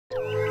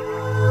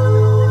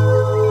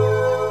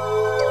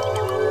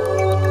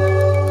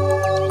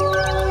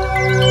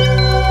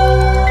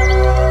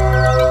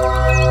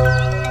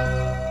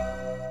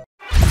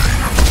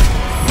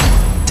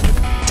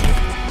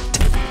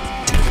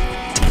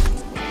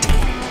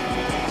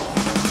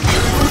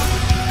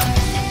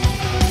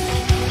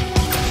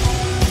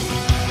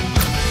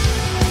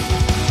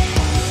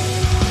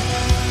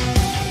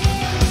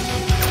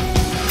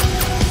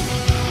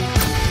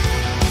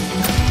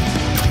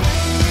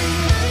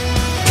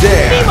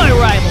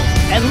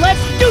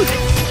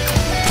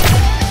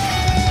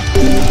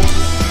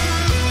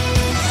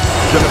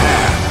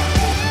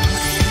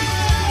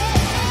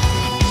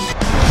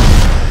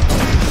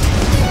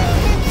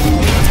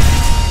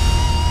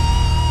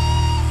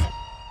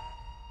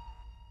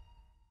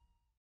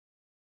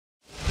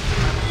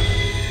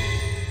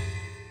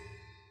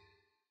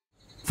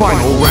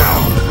Final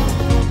round.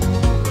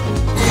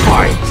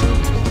 Fight!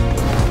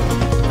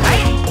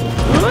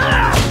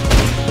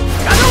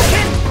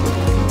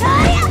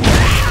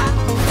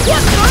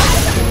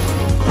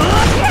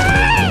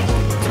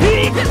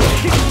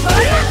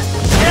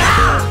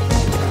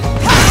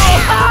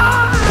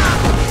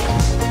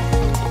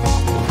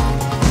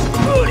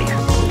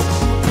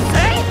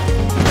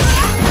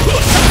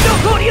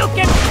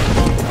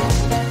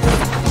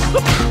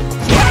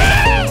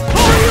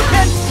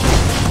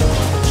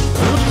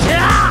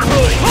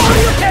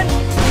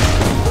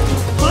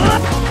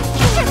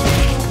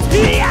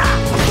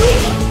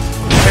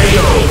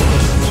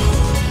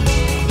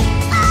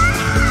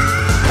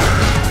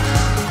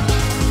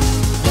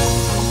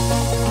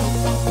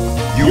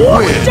 You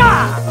win!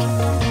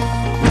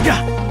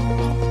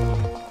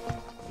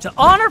 To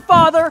honor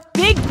Father,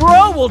 Big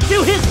Bro will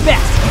do his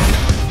best!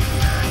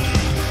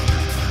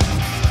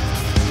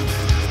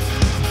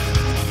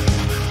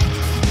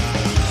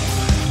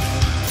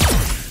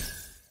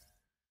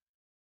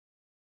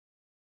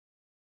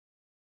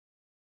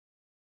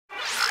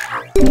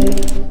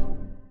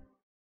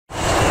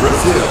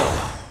 Brazil.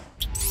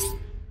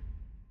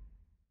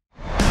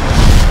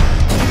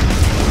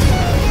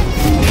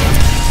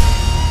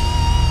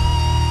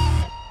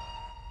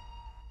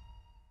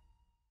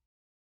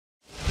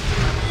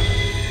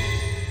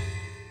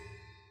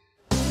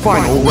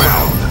 Final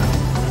round.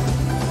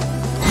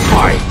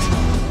 Fight!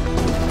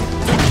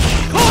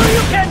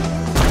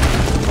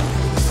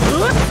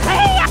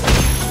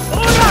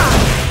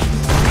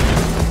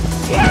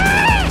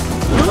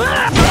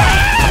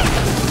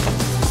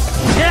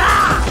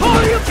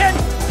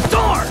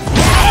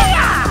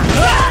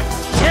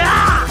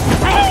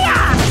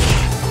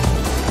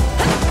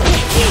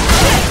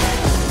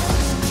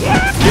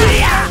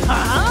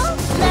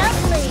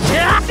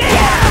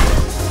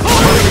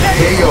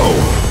 KO!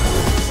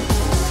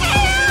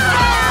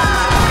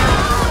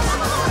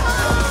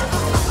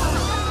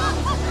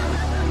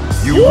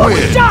 You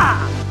win!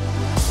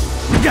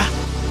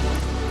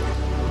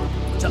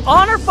 To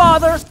honor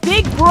Father,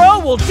 Big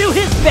Bro will do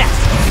his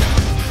best!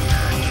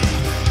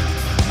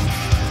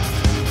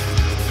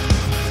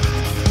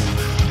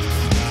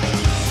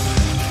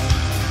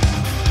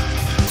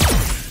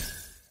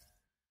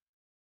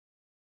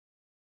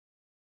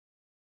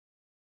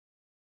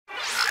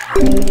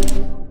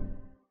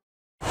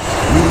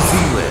 New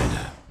Zealand.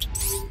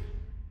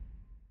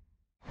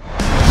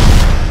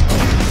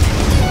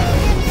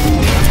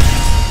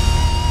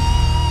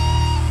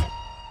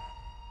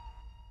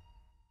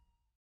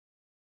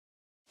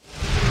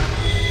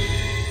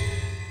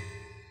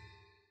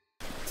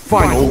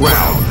 Final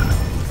round.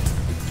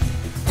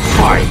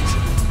 Fight!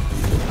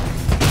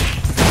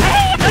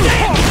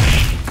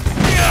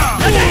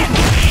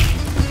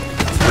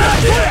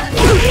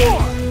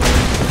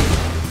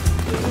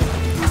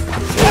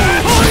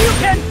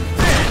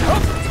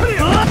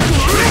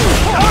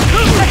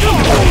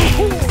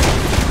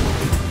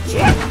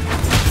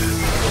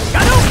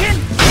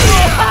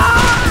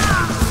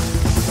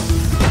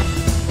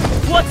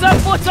 What's up?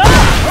 What's up?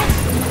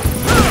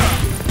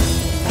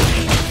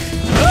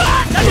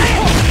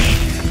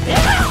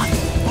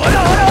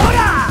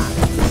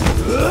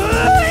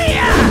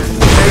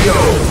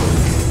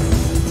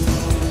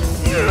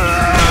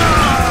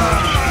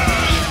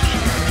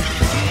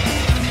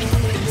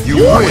 You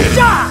win!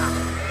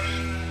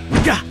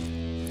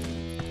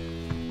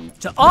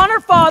 To honor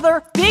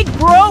Father, Big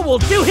Bro will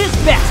do his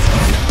best!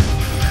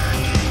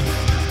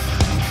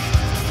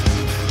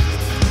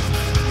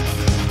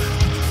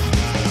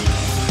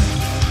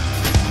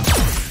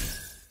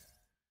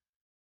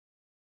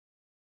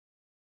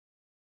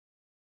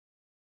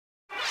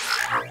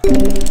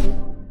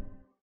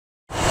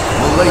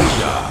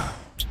 Malaysia.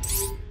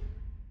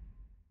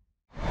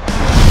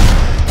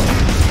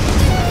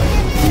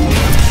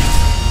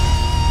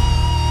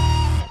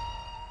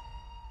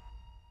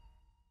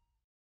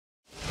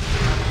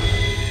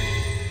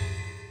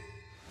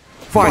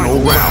 Final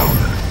round.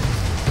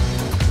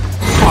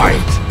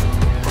 Fight!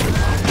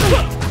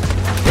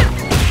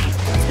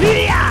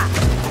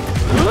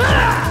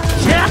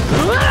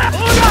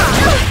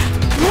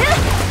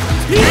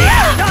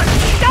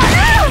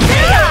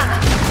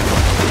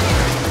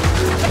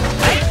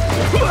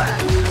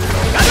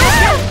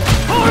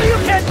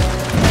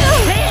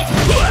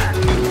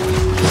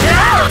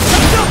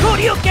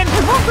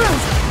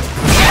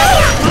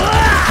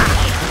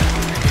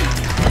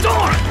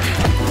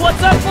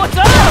 What's up? What's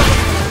up?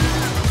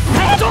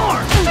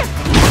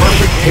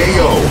 Perfect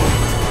KO!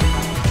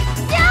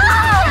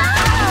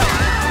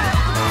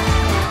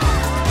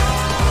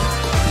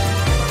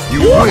 You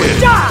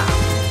win!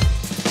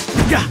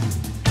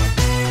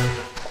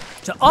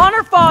 To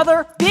honor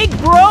Father, Big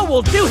Bro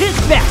will do his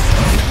best!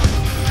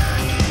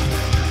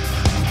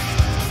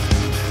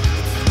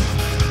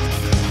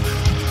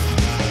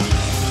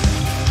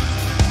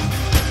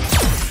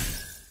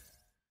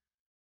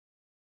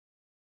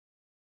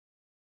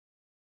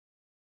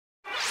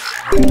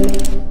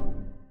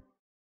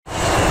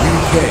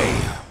 UK.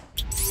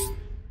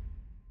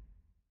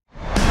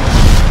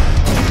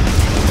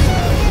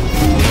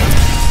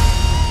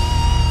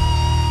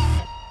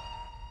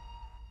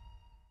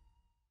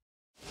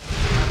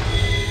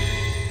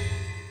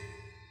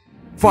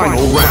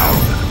 Final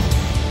round.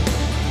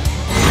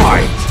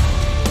 Fight!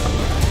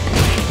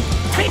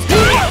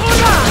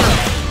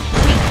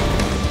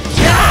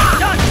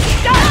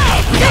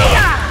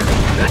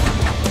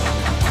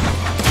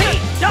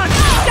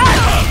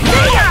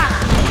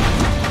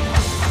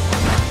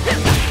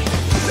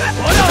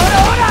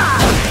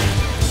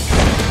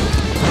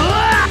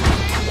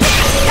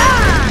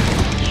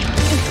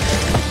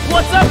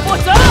 What's up?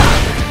 What's up?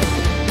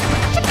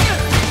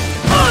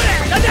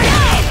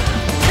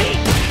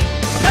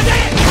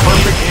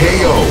 Perfect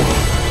KO.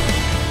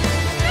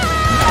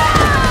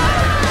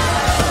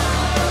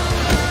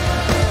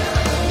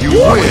 You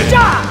win.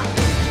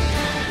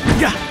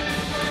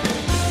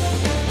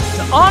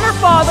 To honor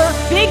father,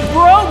 Big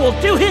Bro will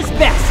do his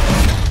best.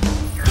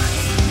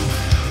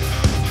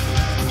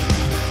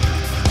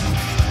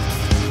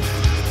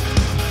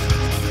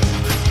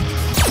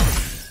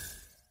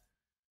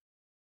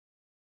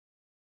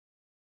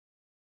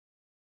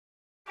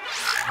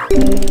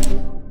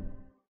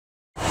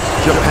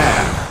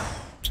 Japan.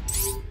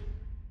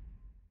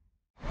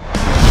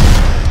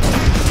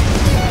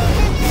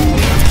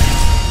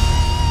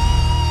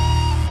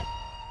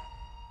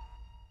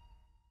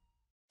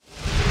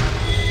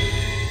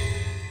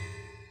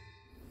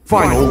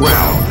 Final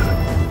round.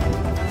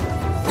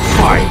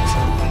 Fight!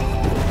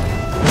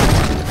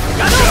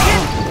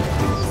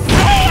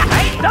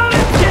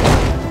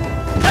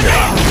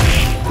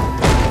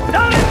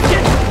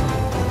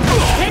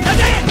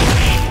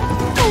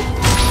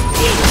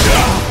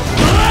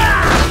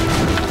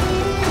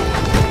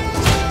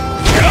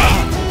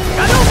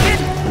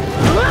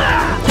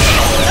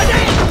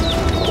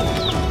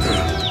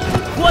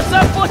 What's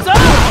up? What's up?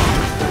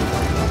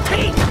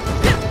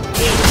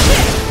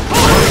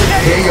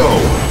 KO.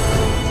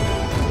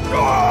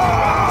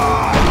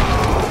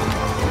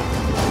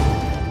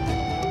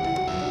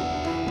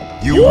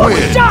 You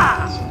win.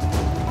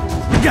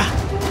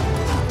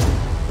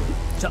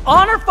 To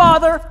honor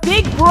father,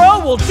 Big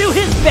Bro will do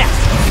his best.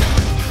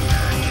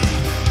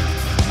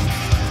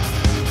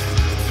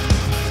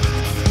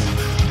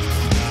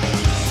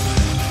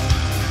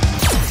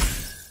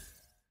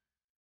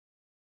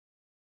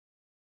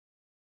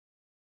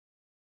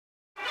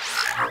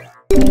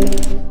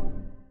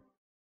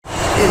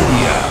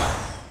 India.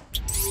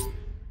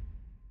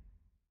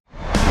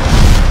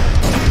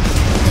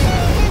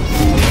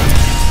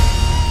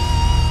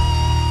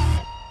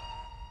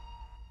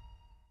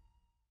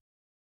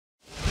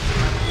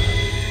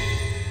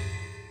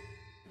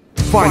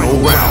 Final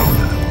round.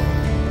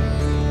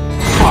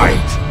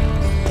 Fight!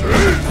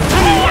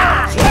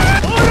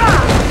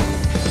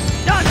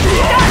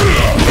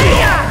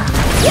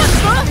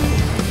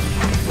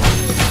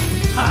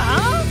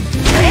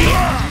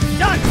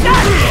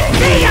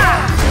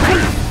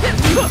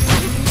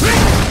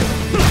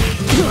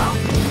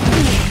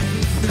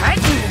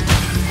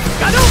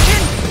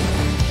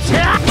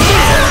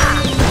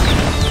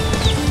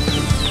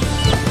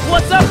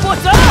 What's up?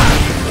 What's up?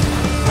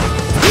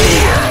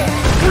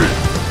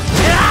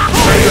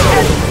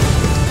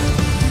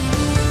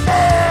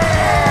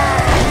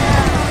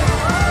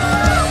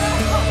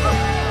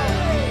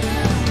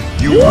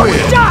 You win.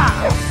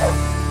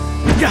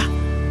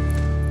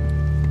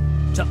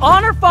 To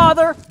honor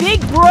father,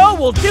 Big Bro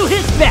will do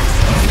his best.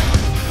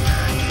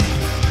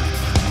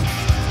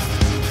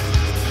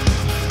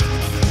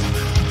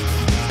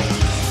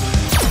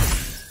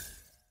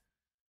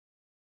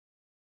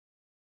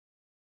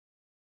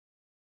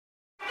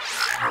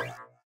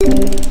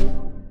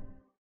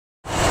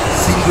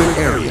 Secret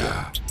area.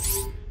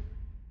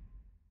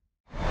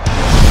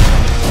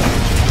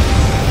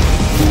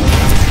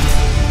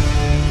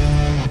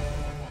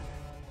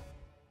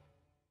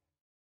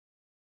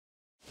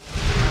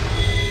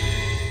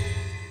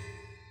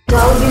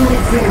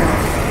 Unit 0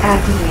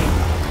 activated.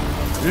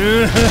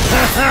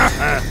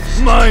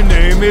 My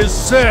name is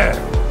Seth.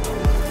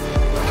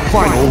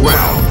 Final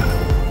round.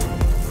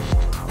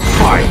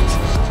 Fight!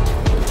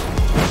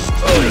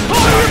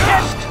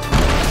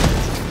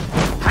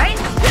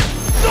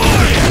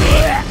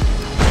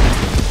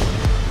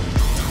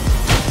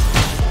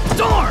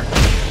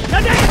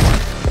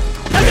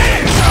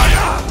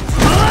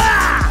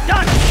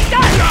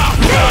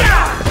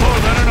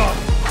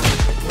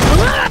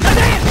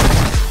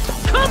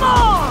 Come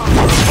on!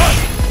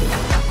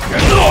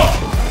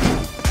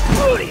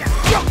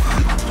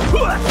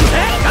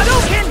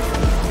 Hadouken!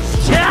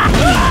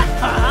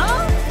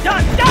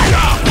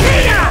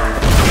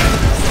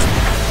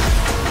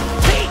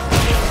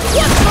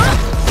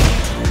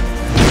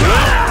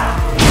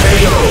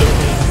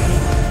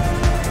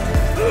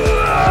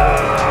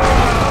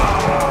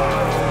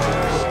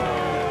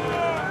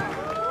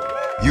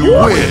 You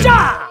win!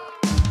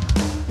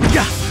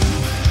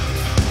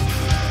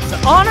 To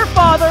honor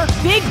father,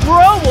 Big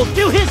Bro will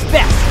do his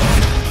best.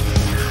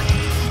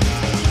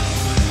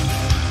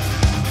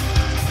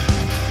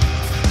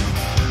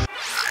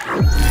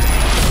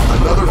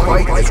 Another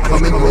fight is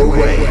coming your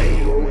way.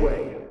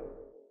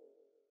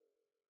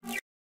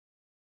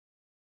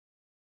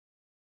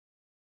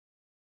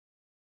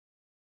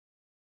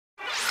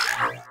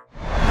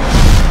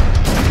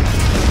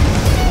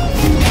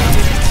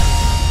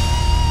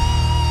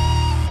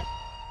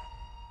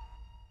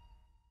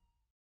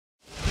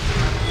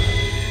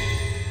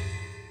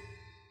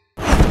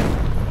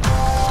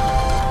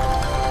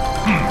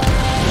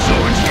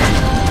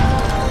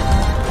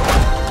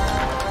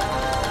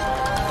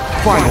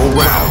 Final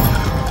round.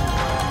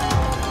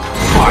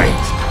 Fight!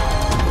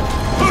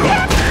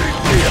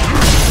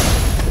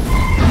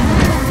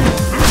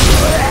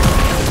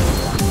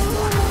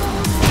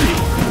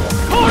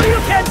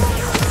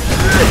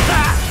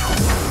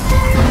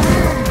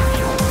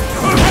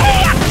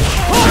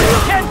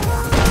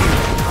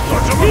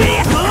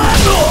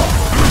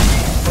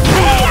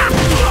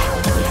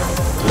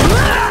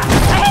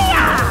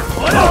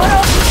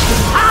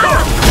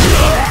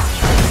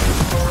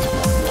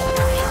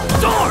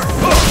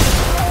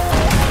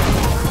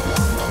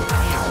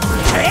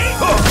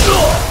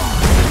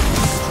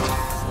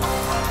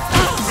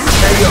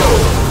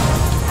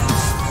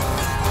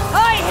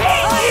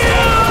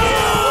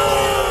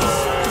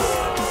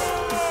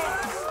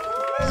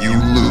 You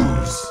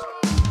lose.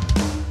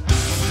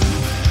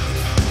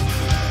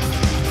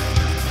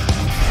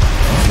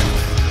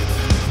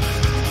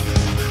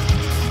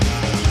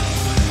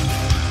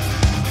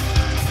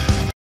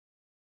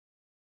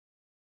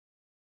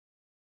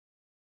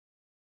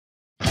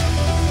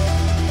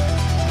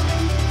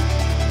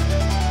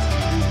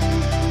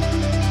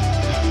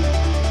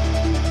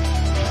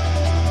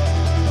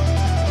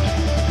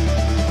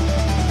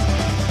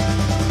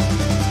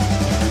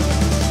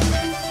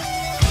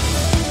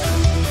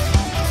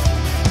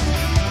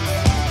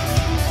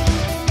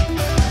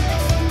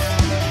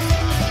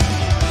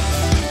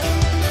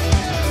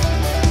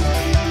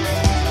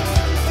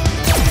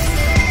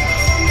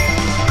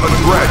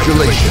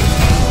 Congratulations!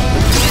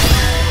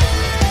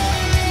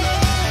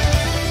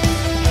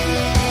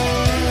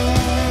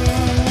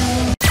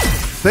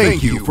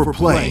 Thank you for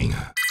playing.